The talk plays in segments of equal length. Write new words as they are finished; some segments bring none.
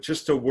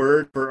Just a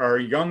word for our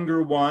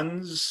younger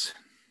ones.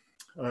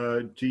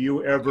 Do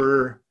you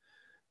ever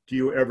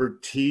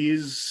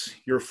tease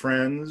your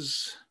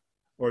friends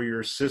or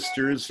your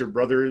sisters or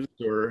brothers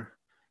or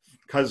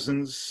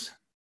cousins?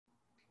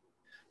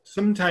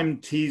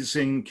 Sometimes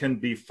teasing can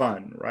be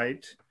fun,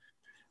 right?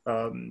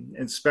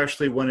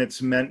 Especially when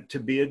it's meant to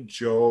be a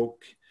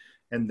joke,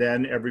 and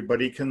then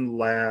everybody can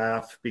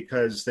laugh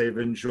because they've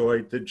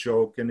enjoyed the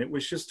joke and it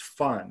was just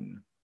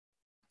fun.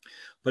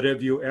 But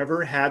have you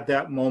ever had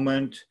that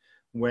moment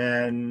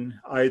when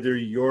either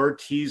you're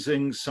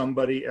teasing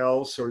somebody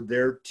else or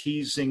they're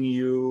teasing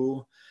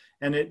you,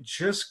 and it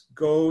just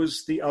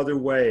goes the other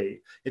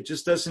way? It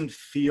just doesn't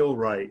feel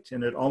right,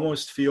 and it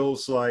almost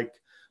feels like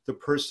the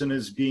person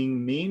is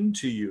being mean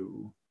to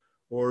you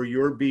or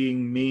you're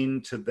being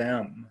mean to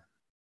them.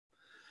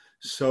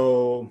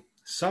 So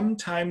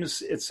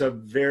sometimes it's a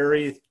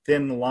very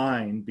thin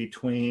line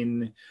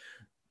between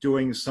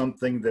doing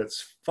something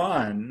that's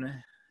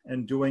fun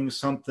and doing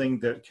something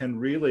that can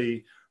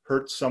really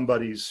hurt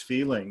somebody's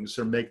feelings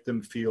or make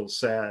them feel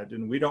sad.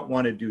 And we don't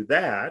want to do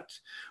that,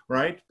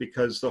 right?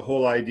 Because the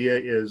whole idea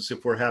is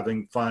if we're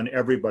having fun,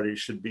 everybody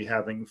should be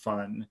having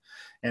fun.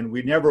 And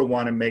we never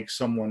want to make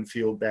someone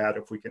feel bad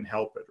if we can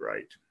help it,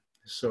 right?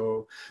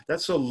 So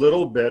that's a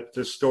little bit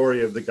the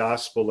story of the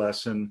gospel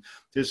lesson.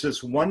 There's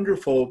this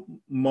wonderful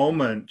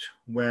moment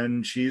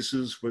when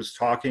Jesus was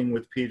talking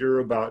with Peter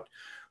about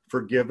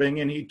forgiving,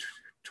 and he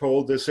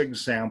told this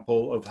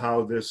example of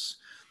how this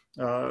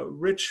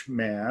rich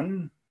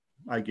man,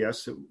 I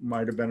guess it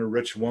might have been a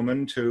rich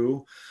woman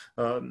too,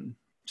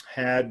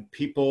 had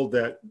people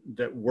that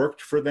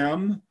worked for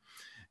them,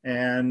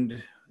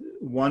 and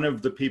one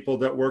of the people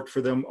that worked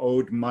for them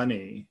owed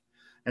money.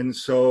 And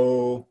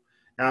so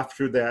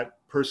after that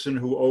person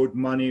who owed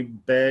money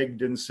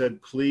begged and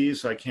said,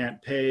 please, I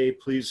can't pay,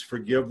 please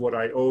forgive what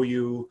I owe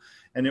you,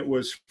 and it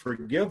was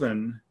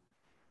forgiven,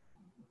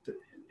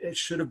 it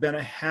should have been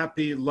a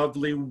happy,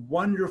 lovely,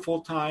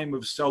 wonderful time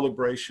of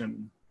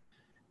celebration.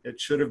 It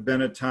should have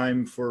been a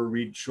time for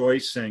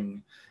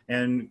rejoicing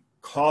and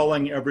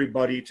calling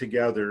everybody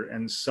together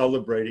and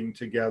celebrating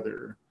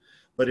together.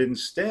 But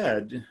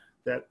instead,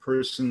 that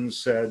person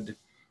said,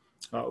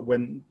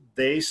 when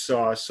they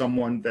saw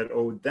someone that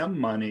owed them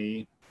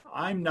money,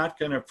 I'm not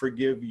going to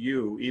forgive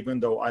you, even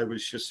though I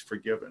was just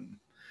forgiven.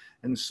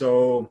 And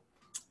so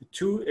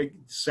two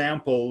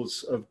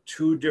examples of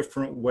two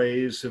different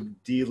ways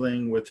of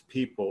dealing with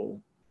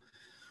people.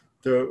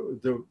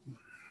 The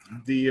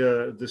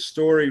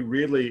story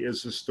really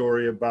is a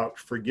story about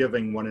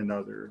forgiving one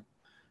another.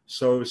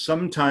 So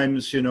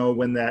sometimes,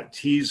 when that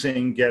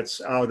teasing gets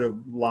out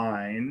of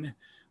line,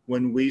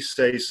 when we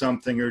say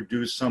something or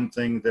do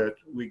something that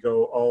we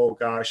go, oh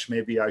gosh,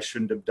 maybe I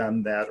shouldn't have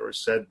done that or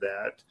said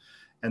that,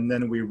 and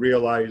then we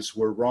realize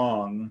we're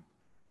wrong,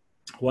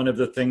 one of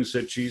the things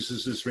that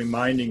Jesus is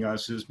reminding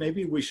us is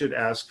maybe we should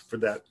ask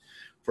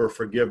for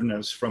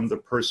forgiveness from the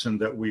person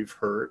that we've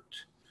hurt.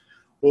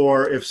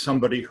 Or if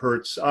somebody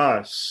hurts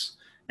us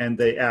and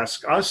they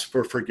ask us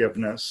for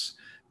forgiveness,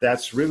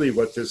 that's really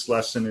what this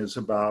lesson is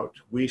about.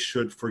 We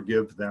should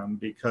forgive them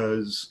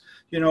because,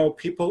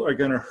 people are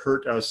going to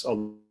hurt us a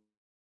lot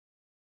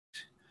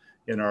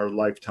in our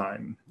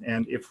lifetime.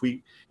 And if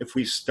we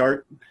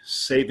start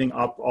saving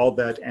up all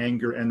that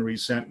anger and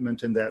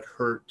resentment and that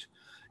hurt,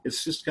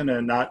 it's just going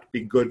to not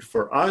be good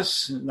for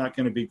us, not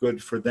going to be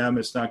good for them,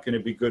 it's not going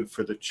to be good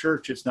for the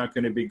church, it's not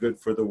going to be good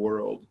for the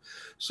world.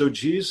 So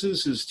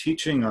Jesus is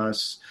teaching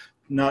us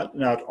not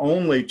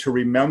only to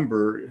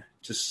remember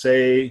to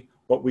say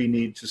what we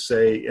need to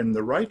say in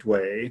the right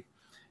way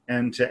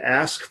and to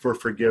ask for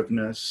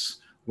forgiveness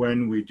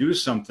when we do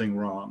something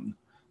wrong,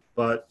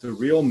 but the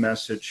real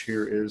message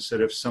here is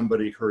that if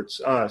somebody hurts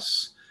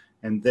us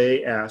and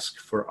they ask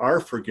for our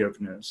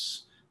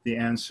forgiveness, the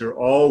answer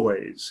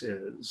always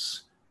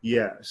is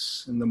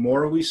yes. And the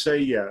more we say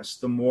yes,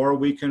 the more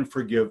we can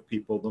forgive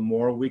people, the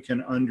more we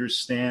can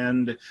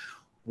understand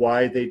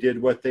why they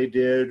did what they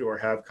did, or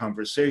have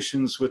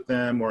conversations with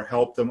them, or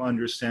help them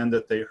understand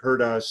that they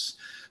hurt us,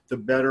 the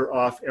better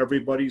off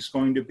everybody's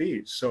going to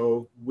be.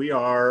 So we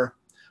are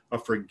a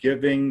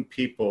forgiving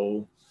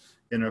people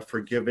in a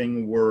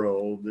forgiving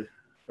world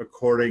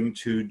according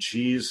to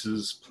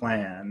Jesus'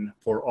 plan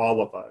for all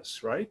of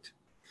us, right?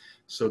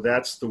 So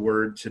that's the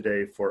word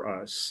today for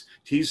us.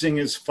 Teasing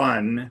is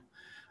fun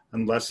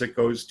unless it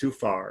goes too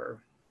far,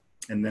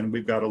 and then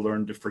we've got to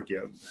learn to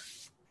forgive.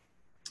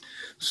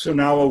 So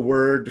now a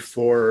word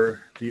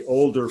for the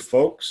older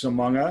folks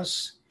among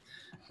us.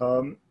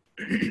 I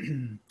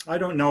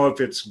don't know if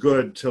it's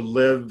good to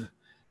live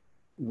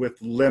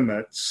with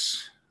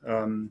limits.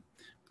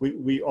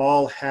 We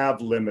all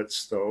have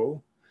limits,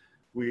 though.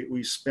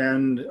 We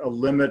spend a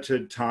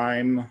limited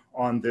time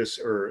on this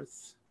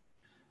earth.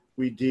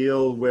 We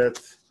deal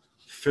with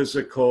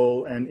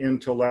physical and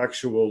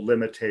intellectual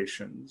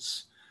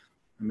limitations.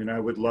 I mean, I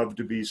would love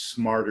to be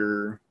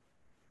smarter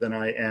than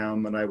I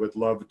am, and I would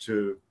love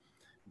to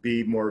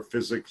be more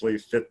physically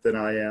fit than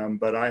I am,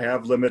 but I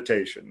have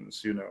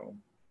limitations,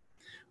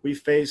 We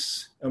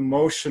face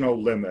emotional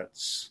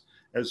limits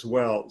as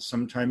well.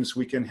 Sometimes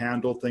we can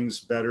handle things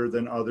better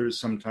than others,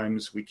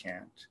 sometimes we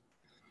can't.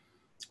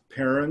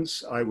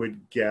 Parents, I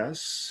would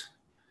guess,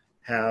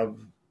 have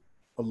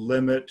a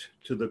limit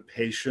to the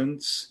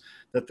patience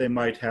that they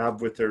might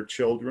have with their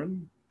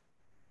children.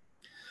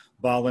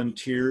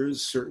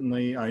 Volunteers,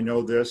 certainly, I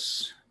know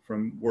this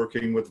from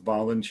working with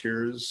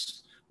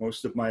volunteers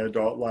most of my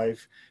adult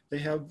life, they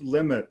have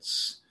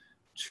limits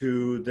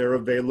to their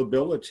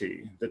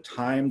availability, the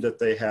time that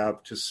they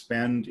have to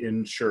spend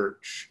in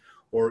church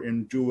or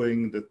in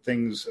doing the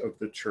things of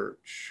the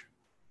church.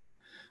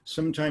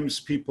 Sometimes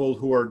people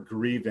who are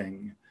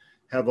grieving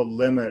have a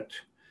limit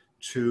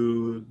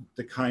to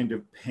the kind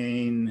of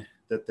pain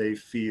that they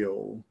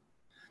feel.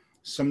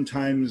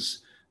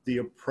 Sometimes the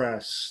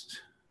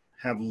oppressed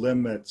have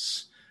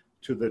limits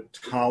to the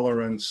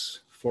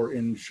tolerance for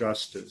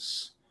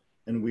injustice.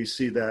 And we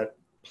see that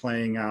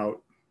playing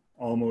out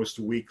almost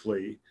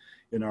weekly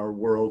in our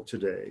world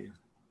today.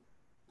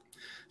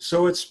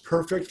 So it's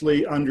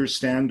perfectly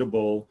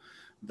understandable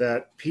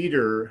that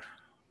Peter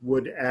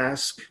would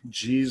ask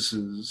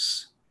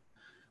Jesus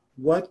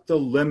what the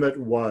limit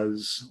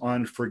was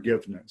on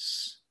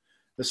forgiveness,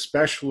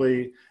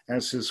 especially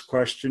as his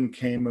question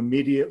came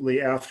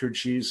immediately after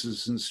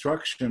Jesus'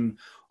 instruction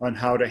on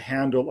how to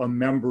handle a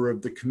member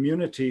of the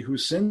community who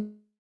sinned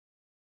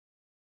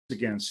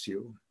against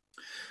you.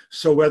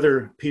 So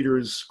whether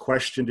Peter's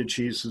question to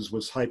Jesus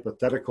was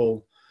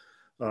hypothetical,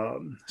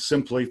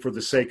 simply for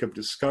the sake of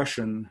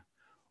discussion,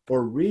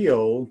 or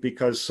real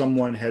because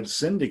someone had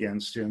sinned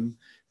against him,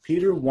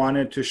 Peter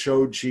wanted to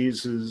show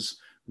Jesus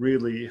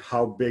really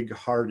how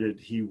big-hearted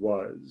he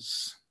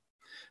was.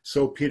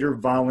 So Peter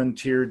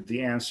volunteered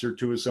the answer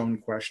to his own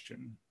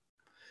question.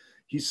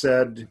 He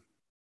said,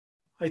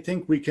 I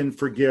think we can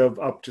forgive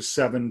up to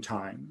 7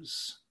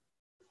 times.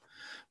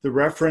 The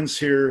reference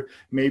here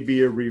may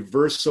be a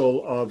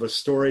reversal of a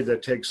story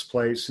that takes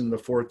place in the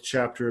 4th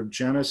chapter of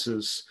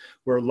Genesis,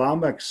 where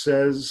Lamech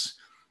says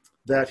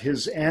that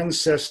his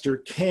ancestor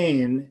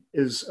Cain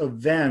is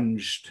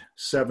avenged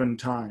 7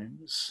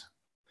 times.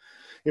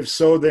 If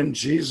so, then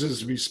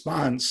Jesus'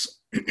 response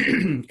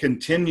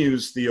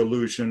continues the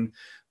allusion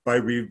by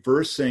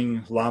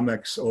reversing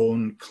Lamech's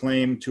own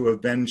claim to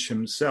avenge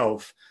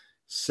himself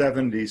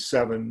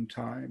 77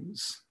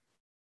 times.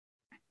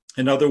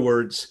 In other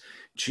words,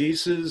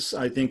 Jesus,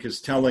 I think,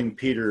 is telling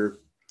Peter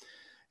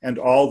and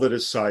all the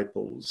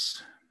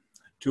disciples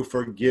to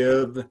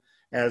forgive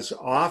as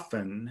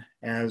often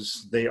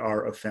as they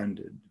are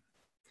offended.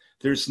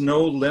 There's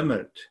no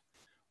limit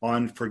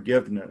on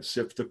forgiveness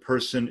if the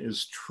person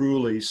is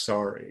truly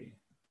sorry.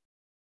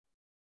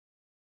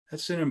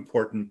 That's an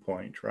important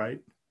point,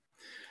 right?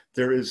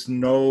 There is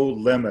no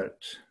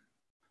limit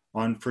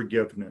on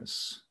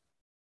forgiveness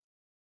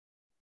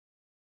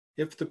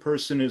if the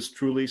person is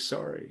truly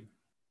sorry.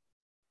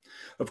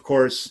 Of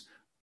course,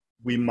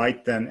 we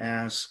might then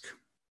ask,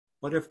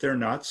 what if they're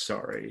not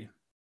sorry?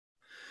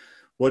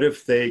 What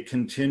if they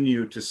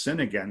continue to sin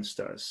against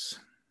us?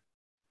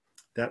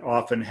 That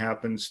often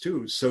happens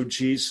too. So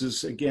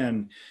Jesus,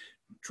 again,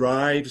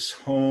 drives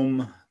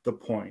home the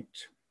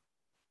point.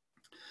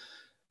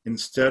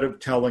 Instead of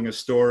telling a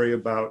story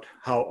about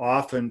how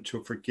often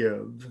to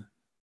forgive,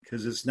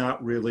 because it's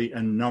not really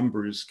a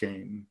numbers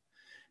game,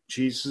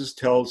 Jesus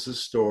tells a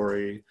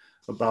story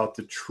about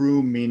the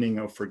true meaning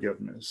of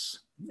forgiveness.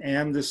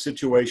 And this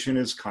situation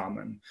is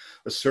common.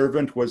 A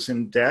servant was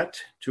in debt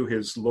to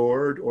his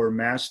lord or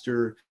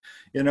master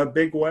in a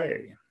big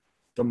way.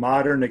 The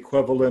modern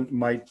equivalent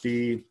might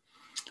be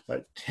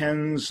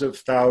tens of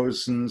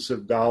thousands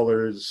of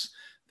dollars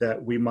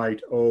that we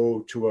might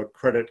owe to a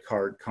credit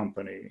card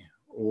company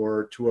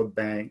or to a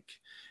bank,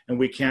 and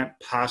we can't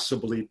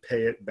possibly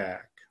pay it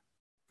back.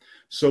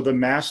 So the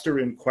master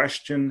in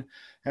question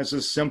has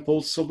a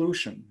simple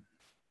solution.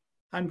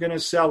 I'm going to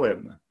sell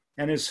him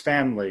and his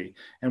family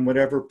and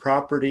whatever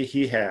property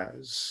he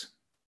has.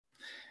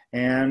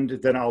 And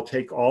then I'll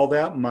take all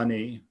that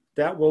money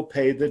that will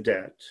pay the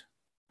debt.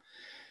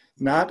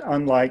 Not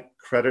unlike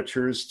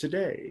creditors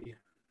today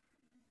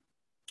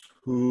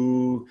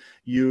who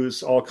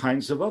use all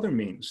kinds of other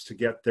means to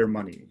get their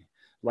money,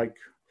 like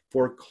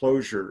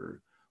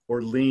foreclosure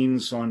or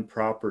liens on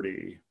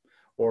property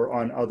or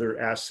on other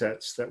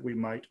assets that we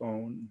might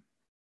own.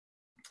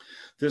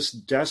 This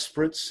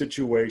desperate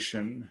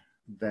situation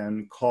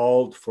then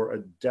called for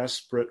a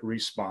desperate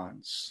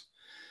response.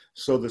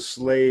 So the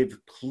slave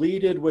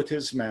pleaded with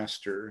his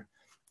master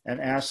and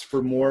asked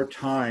for more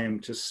time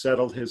to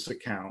settle his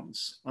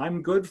accounts.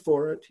 I'm good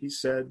for it, he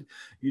said.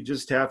 You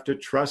just have to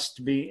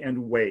trust me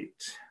and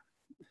wait.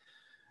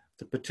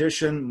 The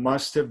petition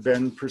must have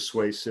been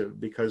persuasive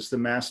because the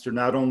master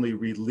not only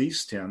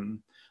released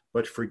him,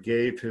 but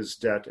forgave his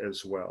debt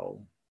as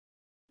well.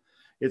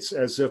 It's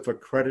as if a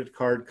credit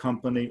card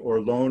company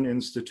or loan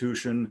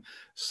institution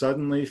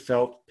suddenly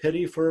felt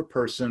pity for a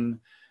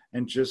person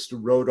and just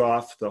wrote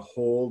off the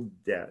whole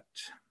debt.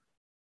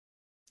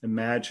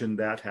 Imagine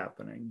that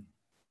happening.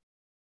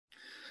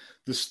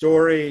 The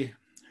story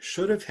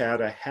should have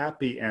had a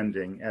happy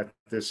ending at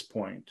this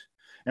point,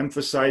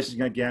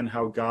 emphasizing again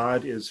how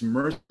God is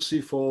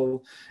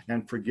merciful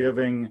and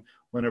forgiving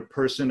when a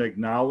person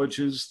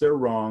acknowledges their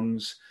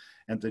wrongs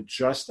and the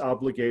just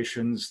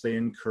obligations they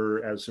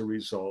incur as a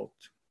result.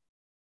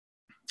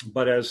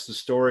 But as the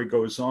story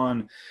goes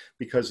on,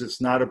 because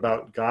it's not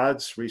about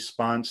God's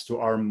response to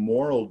our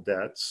moral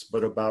debts,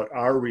 but about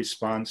our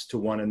response to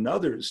one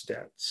another's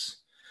debts,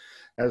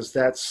 as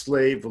that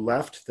slave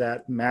left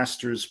that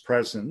master's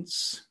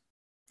presence,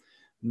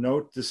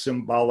 note the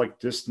symbolic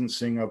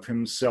distancing of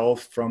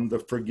himself from the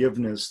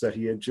forgiveness that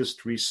he had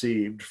just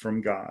received from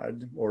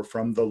God or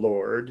from the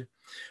Lord.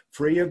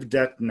 Free of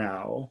debt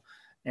now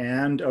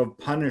and of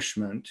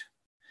punishment,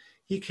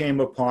 he came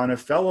upon a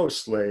fellow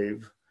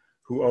slave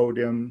who owed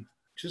him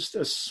just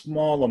a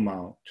small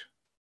amount,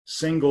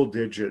 single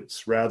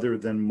digits rather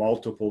than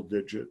multiple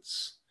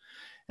digits.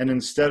 And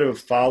instead of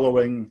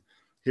following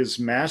his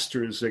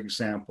master's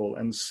example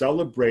and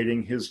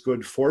celebrating his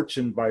good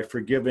fortune by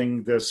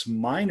forgiving this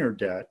minor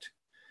debt,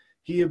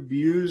 he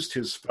abused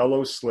his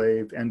fellow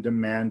slave and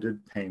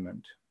demanded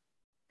payment.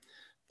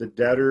 The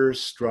debtor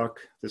struck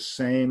the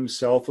same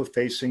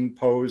self-effacing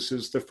pose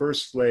as the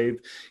first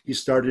slave. He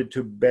started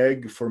to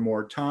beg for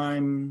more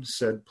time,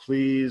 said,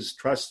 "Please,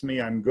 trust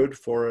me, I'm good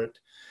for it."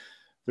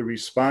 The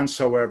response,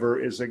 however,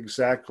 is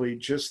exactly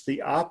just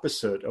the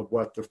opposite of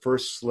what the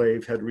first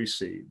slave had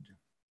received.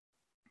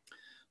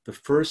 The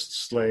first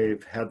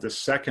slave had the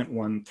second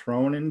one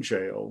thrown in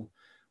jail,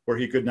 where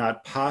he could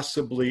not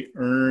possibly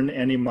earn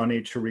any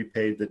money to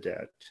repay the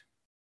debt.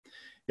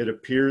 It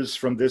appears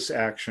from this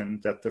action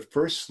that the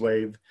first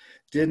slave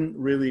didn't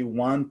really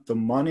want the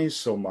money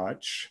so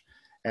much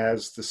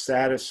as the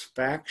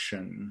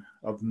satisfaction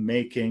of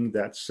making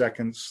that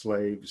second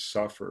slave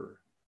suffer.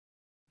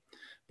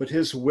 But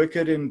his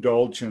wicked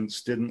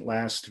indulgence didn't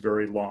last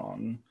very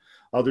long.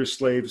 Other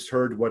slaves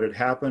heard what had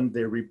happened.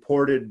 They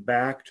reported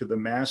back to the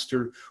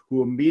master,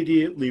 who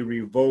immediately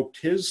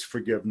revoked his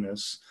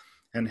forgiveness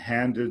and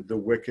handed the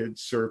wicked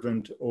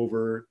servant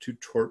over to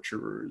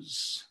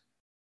torturers.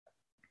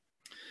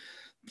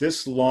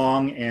 This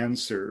long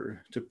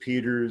answer to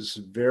Peter's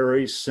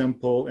very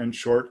simple and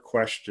short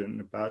question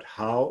about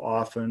how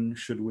often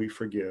should we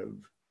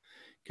forgive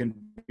can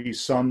be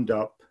summed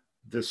up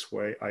this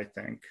way, I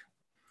think.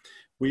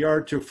 We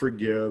are to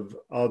forgive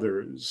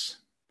others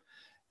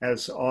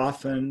as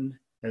often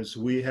as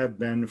we have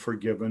been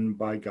forgiven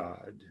by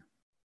God,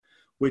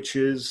 which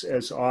is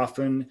as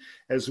often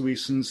as we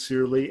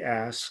sincerely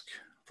ask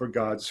for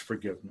God's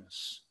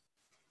forgiveness.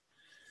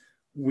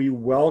 We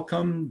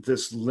welcome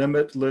this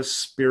limitless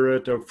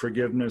spirit of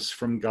forgiveness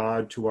from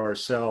God to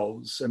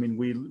ourselves. I mean,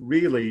 we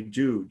really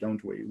do,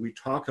 don't we? We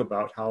talk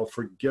about how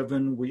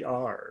forgiven we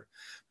are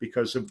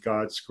because of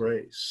God's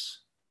grace.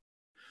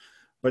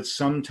 But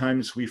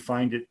sometimes we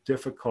find it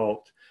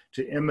difficult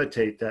to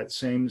imitate that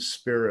same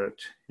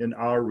spirit in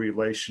our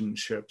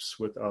relationships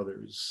with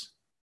others.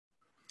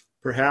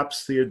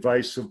 Perhaps the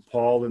advice of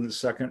Paul in the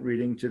second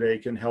reading today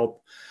can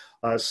help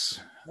us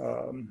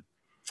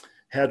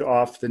head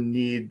off the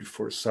need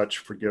for such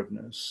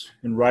forgiveness.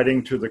 In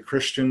writing to the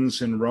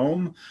Christians in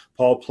Rome,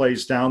 Paul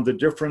plays down the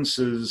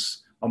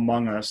differences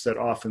among us that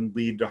often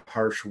lead to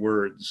harsh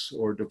words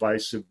or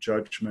divisive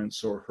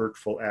judgments or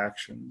hurtful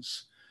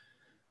actions.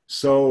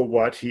 So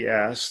what, he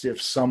asked,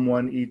 if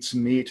someone eats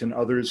meat and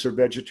others are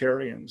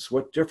vegetarians?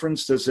 What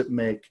difference does it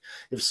make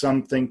if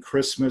some think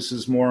Christmas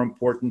is more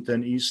important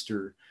than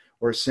Easter,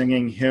 or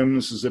singing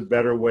hymns is a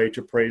better way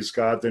to praise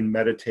God than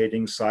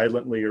meditating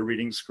silently or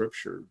reading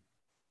scripture?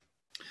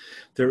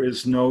 There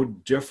is no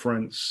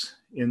difference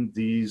in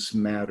these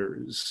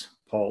matters,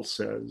 Paul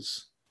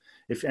says.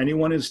 If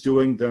anyone is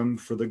doing them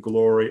for the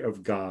glory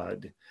of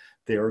God,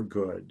 they are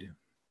good.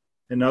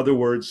 In other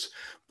words,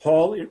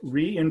 Paul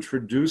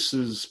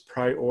reintroduces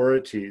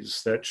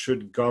priorities that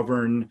should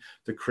govern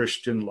the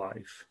Christian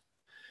life.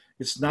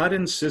 It's not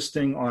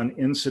insisting on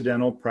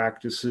incidental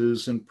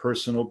practices and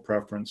personal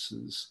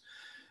preferences.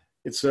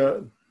 It's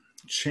a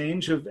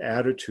change of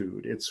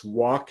attitude. It's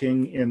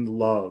walking in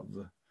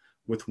love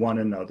with one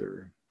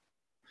another,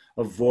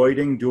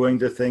 avoiding doing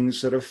the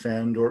things that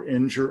offend or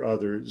injure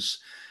others,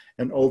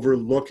 and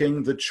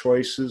overlooking the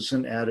choices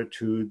and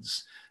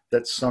attitudes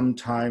that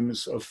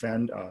sometimes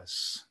offend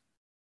us.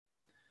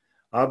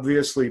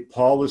 Obviously,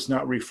 Paul is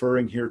not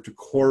referring here to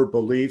core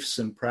beliefs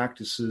and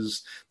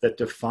practices that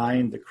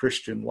define the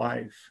Christian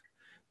life.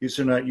 These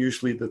are not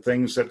usually the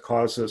things that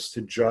cause us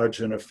to judge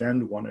and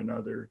offend one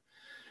another.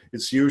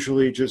 It's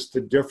usually just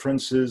the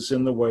differences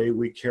in the way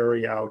we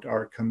carry out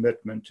our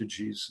commitment to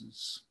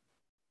Jesus.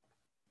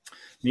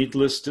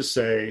 Needless to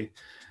say,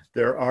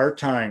 there are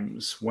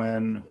times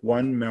when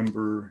one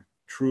member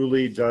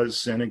truly does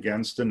sin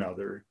against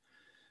another.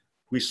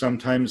 We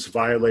sometimes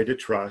violate a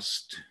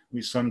trust.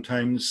 We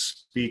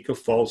sometimes speak a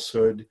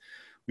falsehood.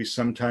 We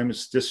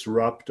sometimes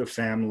disrupt a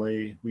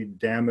family. We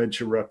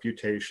damage a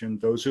reputation.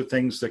 Those are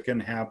things that can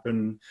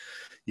happen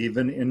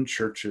even in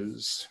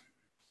churches.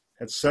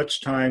 At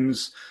such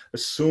times,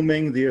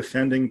 assuming the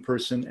offending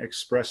person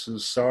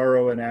expresses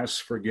sorrow and asks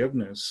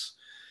forgiveness,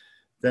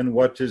 then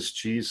what does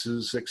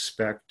Jesus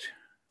expect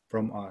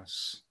from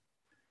us?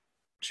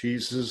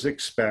 Jesus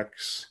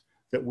expects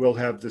that we'll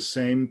have the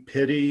same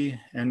pity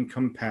and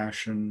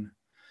compassion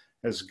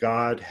as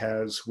God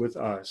has with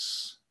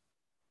us,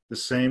 the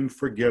same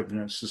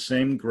forgiveness, the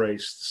same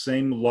grace, the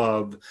same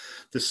love,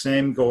 the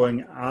same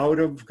going out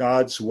of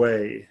God's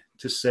way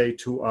to say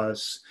to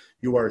us,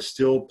 you are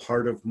still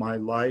part of my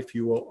life.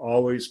 You will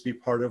always be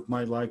part of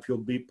my life. You'll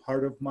be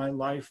part of my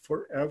life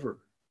forever.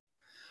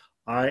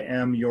 I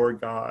am your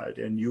God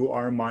and you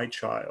are my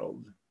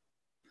child.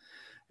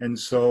 And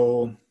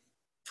so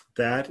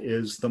that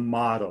is the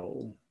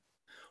model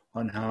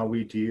on how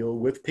we deal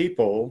with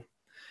people,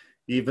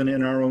 even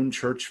in our own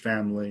church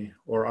family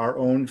or our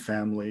own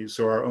families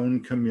or our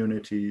own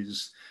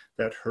communities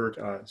that hurt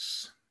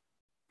us.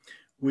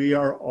 We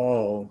are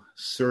all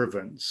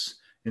servants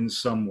in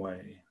some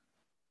way.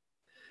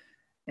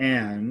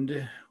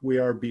 And we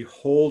are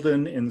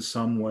beholden in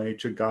some way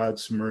to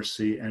God's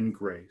mercy and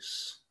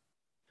grace.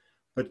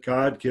 But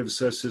God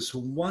gives us this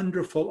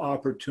wonderful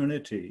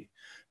opportunity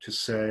to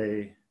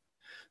say,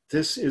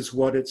 this is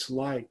what it's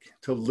like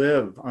to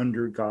live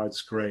under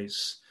God's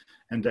grace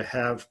and to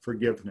have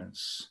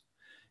forgiveness.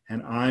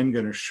 And I'm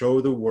going to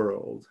show the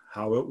world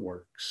how it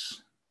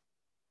works.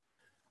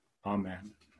 Amen.